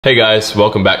Hey guys,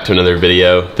 welcome back to another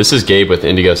video. This is Gabe with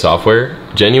Indigo Software,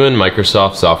 genuine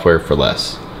Microsoft software for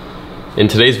less. In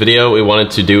today's video, we wanted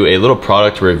to do a little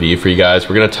product review for you guys.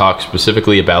 We're going to talk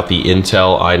specifically about the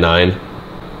Intel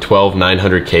i9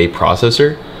 12900K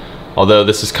processor, although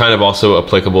this is kind of also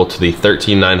applicable to the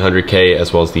 13900K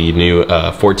as well as the new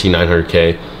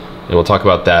 14900K, and we'll talk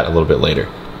about that a little bit later.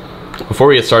 Before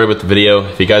we get started with the video,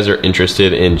 if you guys are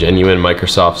interested in genuine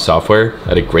Microsoft software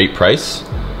at a great price,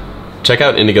 check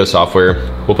out Indigo Software.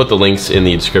 We'll put the links in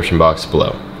the description box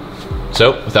below.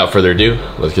 So, without further ado,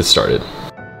 let's get started.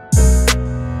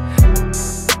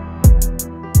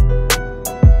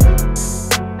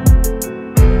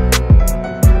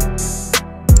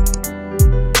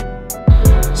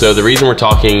 So the reason we're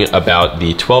talking about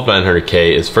the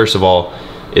 12900K is, first of all,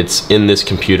 it's in this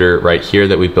computer right here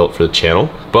that we built for the channel,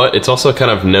 but it's also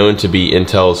kind of known to be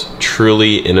Intel's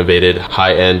truly innovative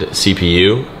high-end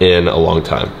CPU in a long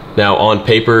time. Now on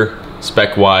paper,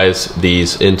 spec-wise,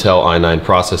 these Intel i9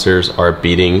 processors are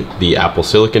beating the Apple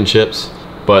Silicon chips,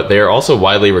 but they are also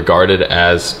widely regarded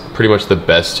as pretty much the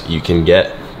best you can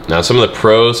get. Now some of the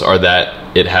pros are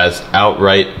that it has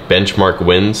outright benchmark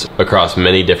wins across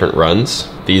many different runs.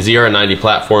 The ZR90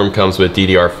 platform comes with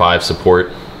DDR5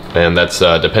 support, and that's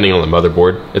depending on the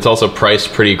motherboard. It's also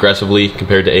priced pretty aggressively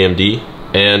compared to AMD,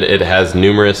 and it has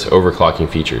numerous overclocking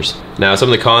features. Now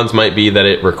some of the cons might be that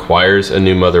it requires a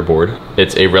new motherboard.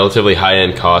 It's a relatively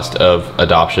high-end cost of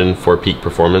adoption for peak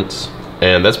performance,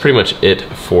 and that's pretty much it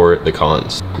for the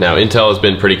cons. Now Intel has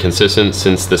been pretty consistent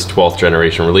since this 12th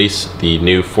generation release. The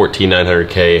new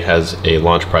 14900K has a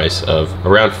launch price of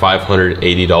around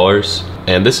 $580,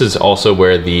 and this is also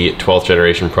where the 12th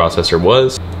generation processor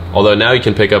was, although now you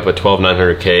can pick up a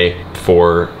 12900K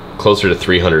for closer to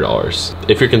 $300.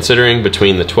 If you're considering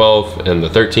between the 12 and the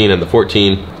 13 and the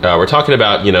 14, we're talking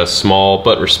about, small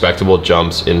but respectable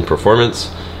jumps in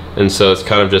performance. And so it's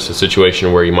kind of just a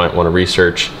situation where you might want to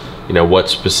research, what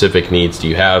specific needs do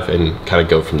you have and kind of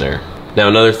go from there. Now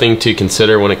another thing to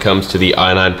consider when it comes to the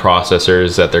i9 processors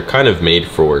is that they're kind of made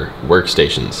for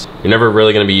workstations. You're never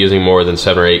really going to be using more than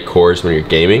 7 or 8 cores when you're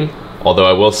gaming. Although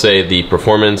I will say the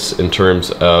performance in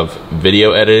terms of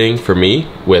video editing for me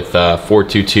with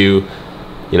 422,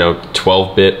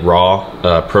 12-bit raw,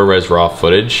 ProRes raw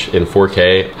footage in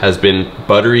 4K has been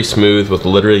buttery smooth with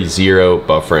literally zero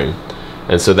buffering.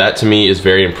 And so that to me is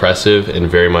very impressive and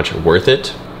very much worth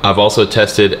it. I've also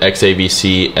tested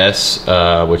XAVC-S,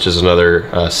 which is another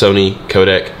Sony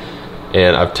codec,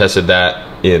 and I've tested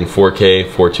that in 4K,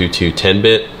 422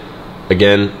 10-bit.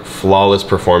 Again, flawless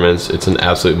performance. It's an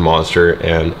absolute monster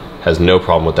and has no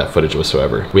problem with that footage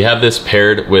whatsoever. We have this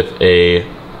paired with a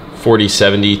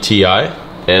 4070 Ti,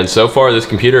 and so far this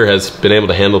computer has been able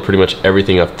to handle pretty much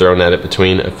everything I've thrown at it,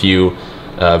 between a few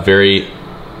very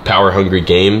power-hungry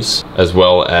games, as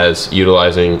well as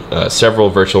utilizing several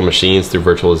virtual machines through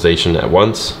virtualization at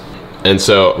once. And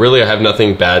so really I have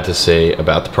nothing bad to say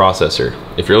about the processor.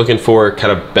 If you're looking for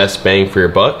kind of best bang for your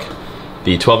buck,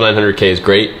 the 12900K is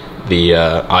great. The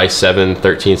i7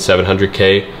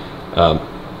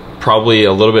 13700K, probably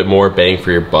a little bit more bang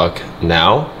for your buck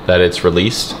now that it's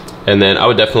released. And then I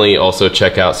would definitely also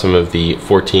check out some of the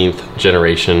 14th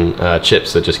generation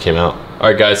chips that just came out.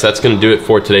 Alright guys, that's going to do it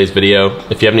for today's video.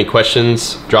 If you have any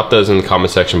questions, drop those in the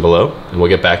comment section below, and we'll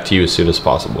get back to you as soon as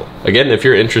possible. Again, if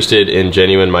you're interested in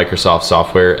genuine Microsoft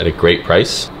software at a great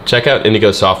price, check out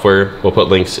Indigo Software. We'll put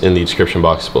links in the description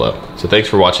box below. So thanks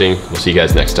for watching. We'll see you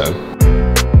guys next time.